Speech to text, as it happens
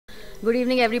Good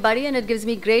evening, everybody, and it gives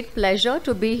me great pleasure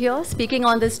to be here speaking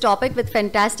on this topic with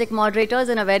fantastic moderators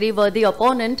and a very worthy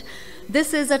opponent.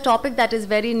 This is a topic that is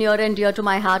very near and dear to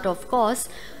my heart, of course,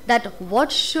 that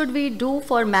what should we do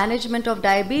for management of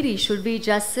diabetes? Should we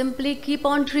just simply keep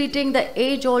on treating the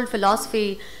age-old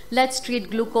philosophy, let's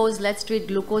treat glucose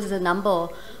as a number,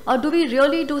 or do we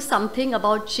really do something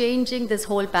about changing this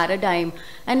whole paradigm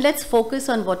and let's focus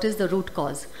on what is the root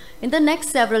cause? In the next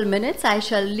several minutes, I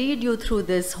shall lead you through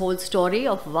this whole story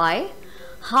of why,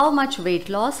 how much weight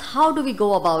loss, how do we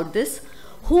go about this,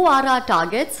 who are our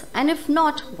targets, and if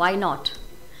not, why not?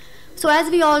 So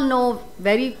as we all know,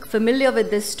 very familiar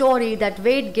with this story, that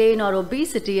weight gain or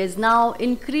obesity is now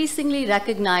increasingly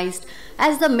recognized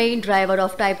as the main driver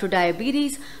of type 2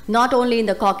 diabetes, not only in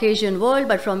the Caucasian world,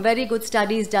 but from very good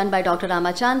studies done by Dr.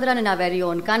 Ramachandran in our very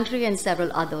own country and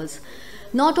several others.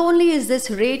 Not only is this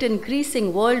rate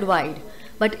increasing worldwide,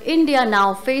 but India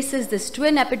now faces this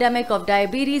twin epidemic of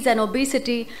diabetes and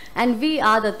obesity, and we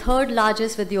are the third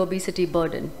largest with the obesity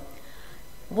burden.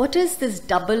 What is this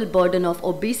double burden of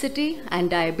obesity and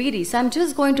diabetes? I'm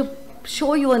just going to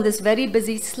show you on this very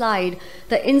busy slide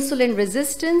the insulin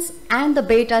resistance and the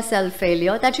beta cell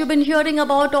failure that you've been hearing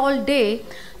about all day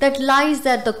that lies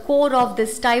at the core of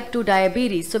this type 2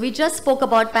 diabetes. So we just spoke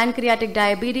about pancreatic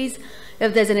diabetes.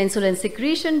 If there's an insulin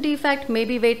secretion defect,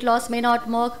 maybe weight loss may not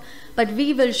work, but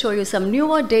we will show you some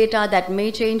newer data that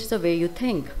may change the way you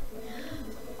think.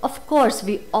 Of course,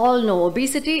 we all know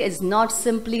obesity is not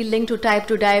simply linked to type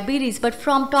 2 diabetes, but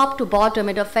from top to bottom,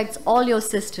 it affects all your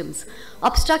systems.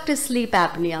 Obstructive sleep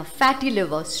apnea, fatty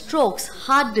liver, strokes,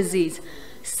 heart disease,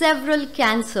 several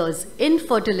cancers,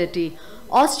 infertility,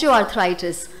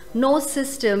 osteoarthritis. No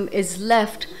system is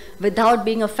left without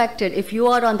being affected if you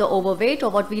are on the overweight,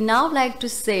 or what we now like to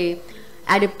say,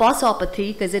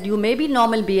 adiposopathy, because you may be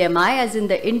normal BMI as in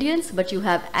the Indians, but you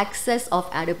have excess of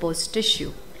adipose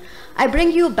tissue. I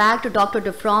bring you back to Dr.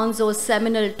 DeFronzo's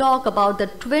seminal talk about the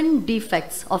twin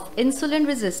defects of insulin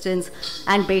resistance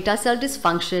and beta cell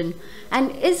dysfunction.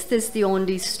 And is this the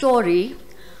only story?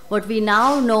 What we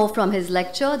now know from his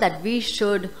lecture, that we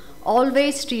should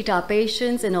always treat our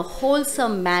patients in a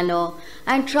wholesome manner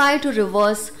and try to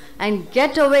reverse and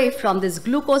get away from this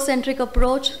glucocentric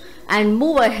approach and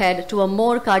move ahead to a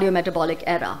more cardiometabolic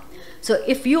era. So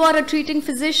if you are a treating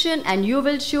physician and you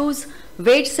will choose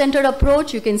weight-centered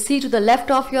approach, you can see to the left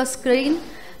of your screen,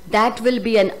 that will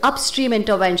be an upstream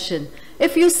intervention.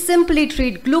 If you simply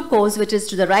treat glucose, which is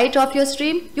to the right of your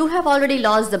stream, you have already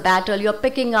lost the battle. You're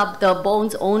picking up the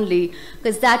bones only,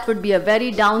 because that would be a very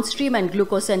downstream and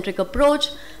glucocentric approach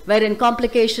wherein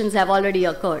complications have already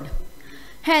occurred.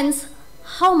 Hence,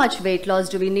 how much weight loss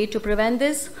do we need to prevent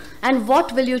this? And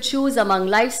what will you choose among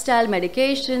lifestyle,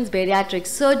 medications, bariatric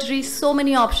surgery, so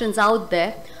many options out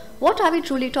there? What are we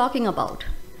truly talking about?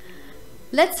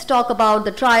 Let's talk about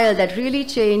the trial that really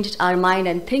changed our mind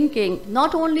and thinking.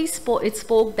 Not only it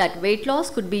spoke that weight loss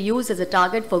could be used as a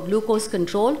target for glucose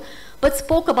control, but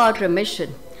spoke about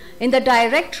remission. In the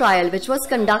direct trial, which was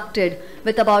conducted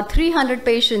with about 300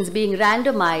 patients being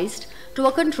randomized to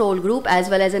a control group as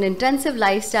well as an intensive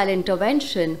lifestyle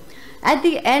intervention, at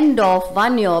the end of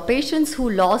 1 year, patients who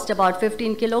lost about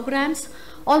 15 kilograms,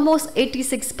 almost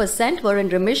 86% were in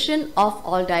remission of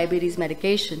all diabetes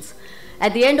medications.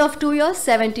 At the end of 2 years,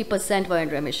 70% were in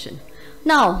remission.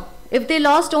 Now, if they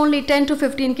lost only 10 to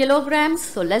 15 kilograms,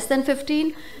 so less than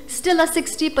 15, still a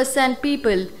 60%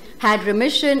 people had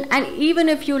remission. And even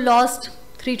if you lost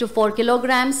 3 to 4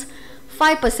 kilograms,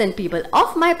 5% people.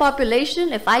 Of my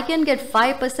population, if I can get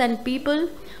 5% people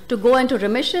to go into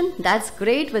remission, that's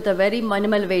great with a very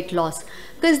minimal weight loss,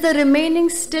 because the remaining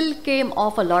still came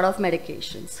off a lot of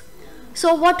medications.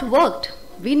 So what worked?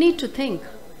 We need to think.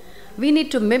 We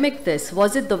need to mimic this.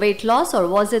 Was it the weight loss or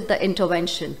was it the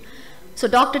intervention? So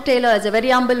Dr. Taylor is a very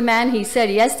humble man. He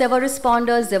said, yes, there were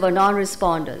responders, there were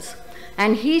non-responders.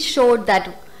 And he showed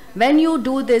that when you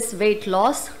do this weight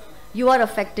loss, you are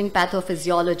affecting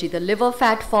pathophysiology. The liver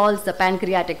fat falls, the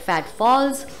pancreatic fat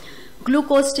falls,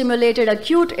 glucose-stimulated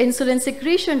acute insulin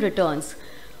secretion returns.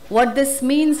 What this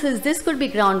means is this could be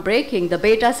groundbreaking. The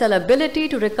beta cell ability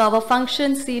to recover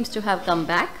function seems to have come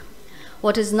back.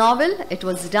 What is novel? It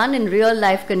was done in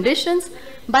real-life conditions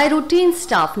by routine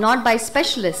staff, not by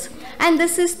specialists. And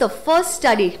this is the first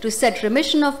study to set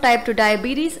remission of type 2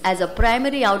 diabetes as a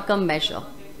primary outcome measure.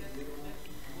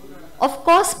 Of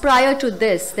course, prior to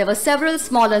this, there were several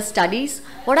smaller studies.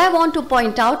 What I want to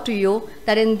point out to you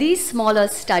that in these smaller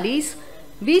studies,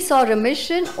 we saw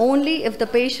remission only if the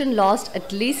patient lost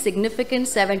at least significant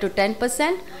 7 to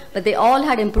 10%, but they all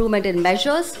had improvement in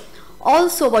measures.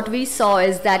 Also, what we saw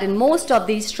is that in most of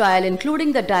these trials,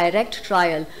 including the direct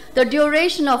trial, the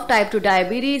duration of type 2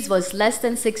 diabetes was less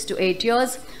than 6 to 8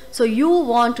 years. So you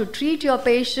want to treat your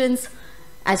patients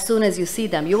as soon as you see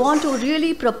them. You want to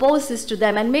really propose this to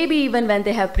them, and maybe even when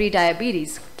they have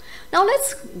pre-diabetes. Now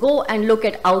let's go and look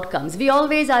at outcomes. We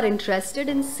always are interested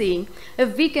in seeing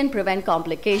if we can prevent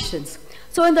complications.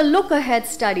 So in the Look Ahead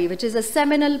study, which is a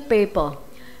seminal paper,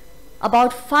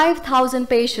 about 5,000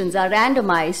 patients are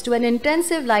randomized to an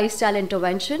intensive lifestyle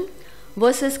intervention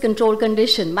versus control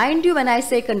condition. Mind you, when I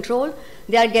say control,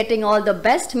 they are getting all the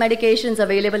best medications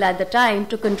available at the time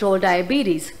to control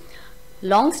diabetes.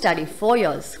 Long study, 4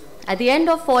 years. At the end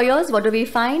of 4 years, what do we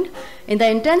find? In the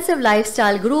intensive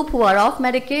lifestyle group who are off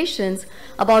medications,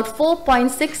 about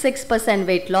 4.66%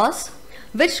 weight loss,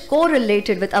 which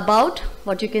correlated with about,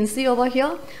 what you can see over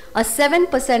here, a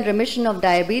 7% remission of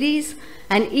diabetes.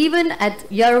 And even at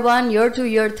year 1, year 2,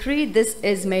 year 3, this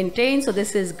is maintained. So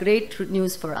this is great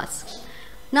news for us.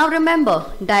 Now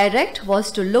remember, direct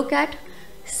was to look at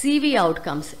CV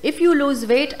outcomes. If you lose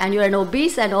weight and you're an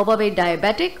obese and overweight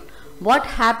diabetic, what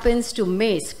happens to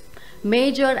MACE?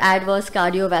 Major adverse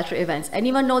cardiovascular events.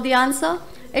 Anyone know the answer?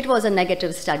 It was a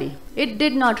negative study. It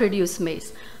did not reduce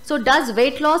MACE. So does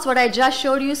weight loss, what I just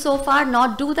showed you so far,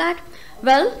 not do that?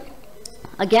 Well,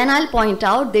 again, I'll point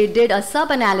out they did a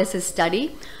sub-analysis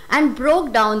study and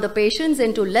broke down the patients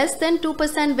into less than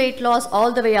 2% weight loss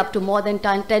all the way up to more than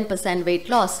 10% weight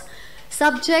loss.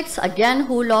 Subjects, again,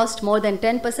 who lost more than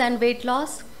 10% weight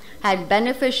loss had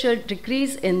beneficial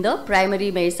decrease in the primary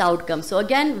MACE outcome. So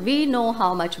again, we know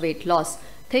how much weight loss.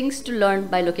 Things to learn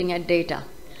by looking at data.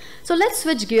 So let's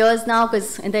switch gears now,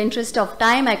 because in the interest of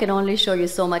time, I can only show you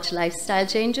so much lifestyle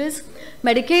changes.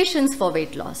 Medications for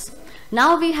weight loss.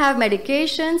 Now we have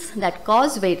medications that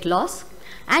cause weight loss,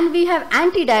 and we have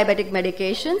anti-diabetic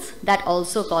medications that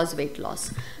also cause weight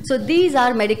loss. So these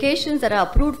are medications that are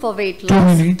approved for weight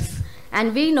loss. 2 minutes.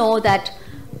 And we know that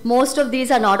most of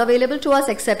these are not available to us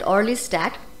except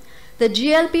Orlistat. The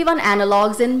GLP-1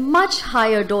 analogs in much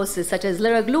higher doses, such as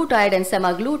liraglutide and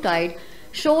semaglutide,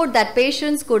 showed that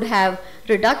patients could have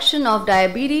reduction of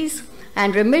diabetes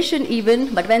and remission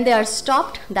even, but when they are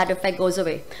stopped, that effect goes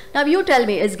away. Now you tell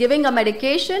me, is giving a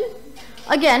medication,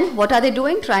 again, what are they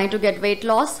doing? Trying to get weight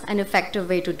loss, an effective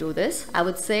way to do this. I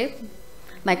would say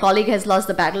my colleague has lost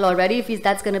the battle already if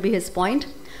that's going to be his point.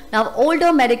 Now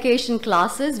older medication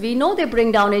classes, we know they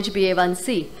bring down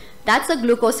HbA1c. That's a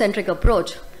glucocentric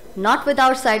approach, not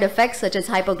without side effects such as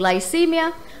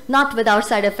hypoglycemia, not without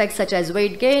side effects such as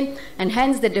weight gain, and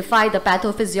hence they defy the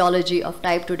pathophysiology of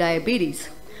type 2 diabetes.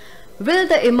 Will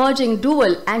the emerging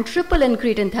dual and triple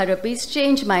incretin therapies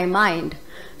change my mind?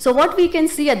 So what we can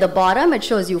see at the bottom, it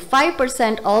shows you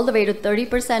 5% all the way to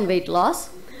 30% weight loss.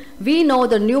 We know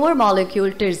the newer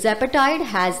molecule tirzepatide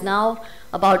has now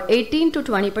about 18 to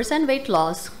 20% weight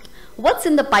loss. What's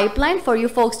in the pipeline for you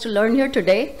folks to learn here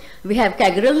today? We have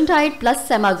cagrilintide plus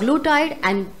semaglutide,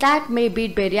 and that may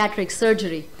beat bariatric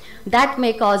surgery. That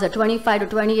may cause a 25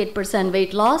 to 28%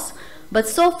 weight loss, but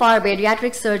so far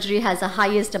bariatric surgery has the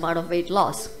highest amount of weight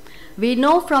loss. We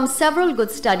know from several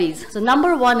good studies. So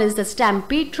number one is the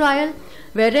Stampede trial,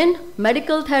 wherein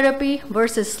medical therapy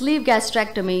versus sleeve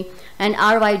gastrectomy and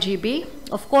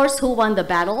RYGB. Of course, who won the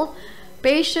battle?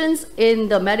 Patients in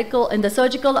the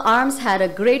surgical arms had a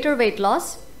greater weight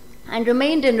loss and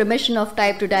remained in remission of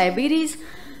type 2 diabetes.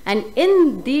 And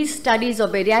in these studies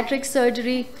of bariatric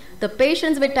surgery, the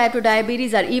patients with type 2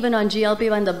 diabetes are even on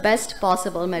GLP-1, the best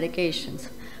possible medications.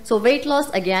 So weight loss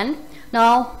again.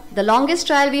 Now, the longest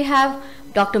trial we have,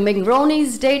 Dr.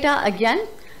 Mignoni's data again.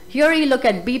 Here you look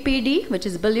at BPD, which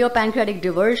is biliopancreatic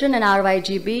diversion, and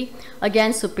RYGB,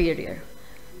 again superior.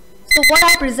 So what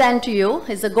I present to you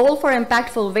is the goal for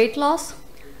impactful weight loss.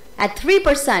 At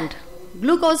 3%,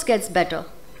 glucose gets better,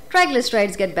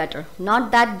 triglycerides get better.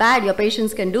 Not that bad, your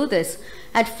patients can do this.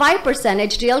 At 5%,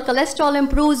 HDL cholesterol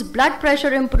improves, blood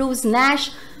pressure improves,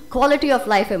 NASH, quality of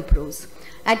life improves.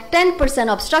 At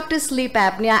 10%, obstructive sleep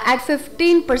apnea. At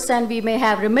 15%, we may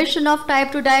have remission of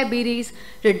type 2 diabetes,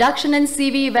 reduction in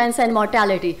CV events and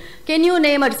mortality. Can you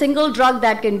name a single drug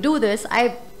that can do this?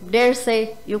 I dare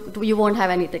say you won't have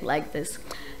anything like this.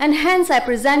 And hence I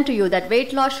present to you that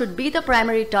weight loss should be the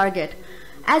primary target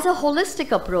as a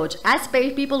holistic approach, as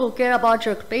people who care about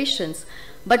your patients.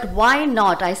 But why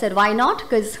not? I said why not?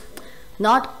 Because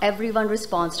not everyone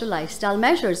responds to lifestyle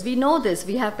measures. We know this.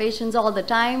 We have patients all the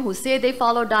time who say they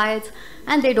follow diets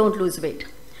and they don't lose weight.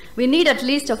 We need at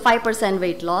least a 5%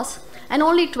 weight loss, and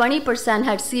only 20%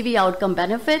 had CV outcome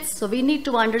benefits. So we need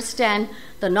to understand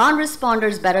the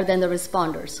non-responders better than the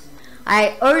responders.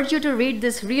 I urge you to read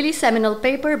this really seminal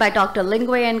paper by Dr.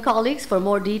 Lingwei and colleagues for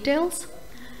more details.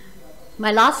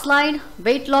 My last slide,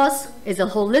 weight loss is a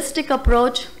holistic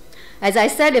approach. As I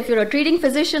said, if you're a treating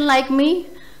physician like me,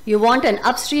 you want an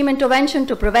upstream intervention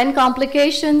to prevent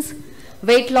complications.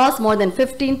 Weight loss more than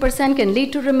 15% can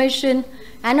lead to remission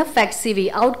and affect CV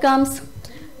outcomes.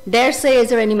 Dare say, is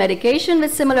there any medication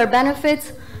with similar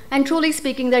benefits? And truly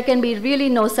speaking, there can be really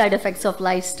no side effects of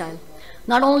lifestyle.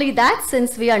 Not only that,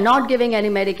 since we are not giving any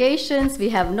medications, we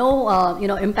have no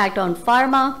impact on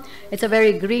pharma. It's a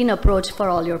very green approach for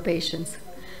all your patients.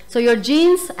 So your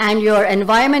genes and your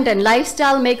environment and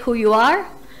lifestyle make who you are.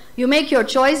 You make your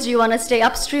choice. Do you want to stay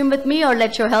upstream with me or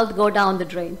let your health go down the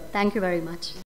drain? Thank you very much.